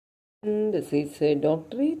This is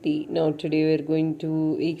Dr. Eti. Now today we are going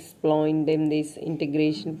to explain this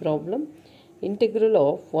integration problem. Integral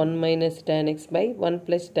of 1 minus tan x by 1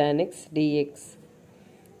 plus tan x dx,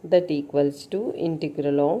 that equals to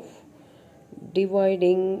integral of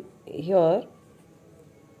dividing here.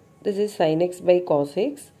 This is sin x by cos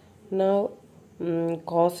x. Now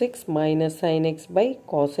cos x minus sin x by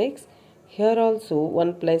cos x. Here also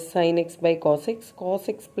 1 plus sin x by cos x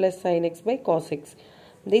plus sin x by cos x.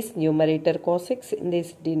 This numerator cos x in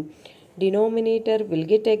this denominator will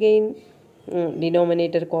get again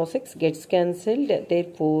denominator cos x gets cancelled.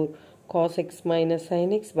 Therefore cos x minus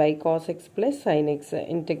sin x by cos x plus sin x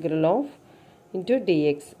integral of into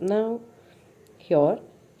dx. Now here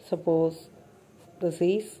suppose this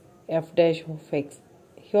is f dash of x.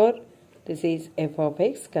 Here this is f of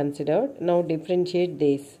x considered. Now differentiate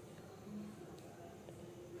this.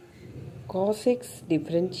 Cos x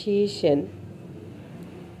differentiation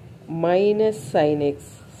minus sin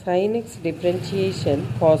x differentiation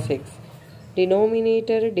cos x.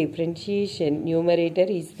 Denominator differentiation, numerator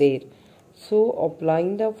is there. So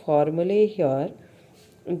applying the formula here,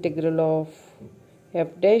 integral of f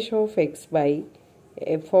dash of x by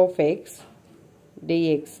f of x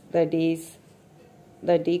dx,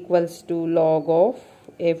 that equals to log of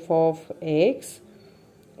f of x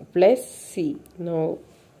plus c. Now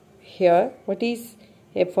here what is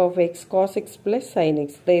f of x? Cos x plus sin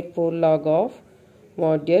x. Therefore log of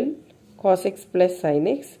module cos x plus sin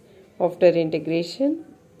x after integration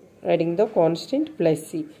adding the constant plus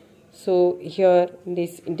c. So here in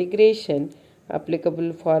this integration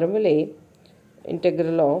applicable formula,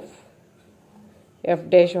 integral of f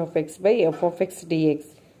dash of x by f of x dx,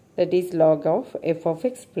 that is log of f of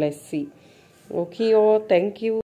x plus c. Okay, thank you.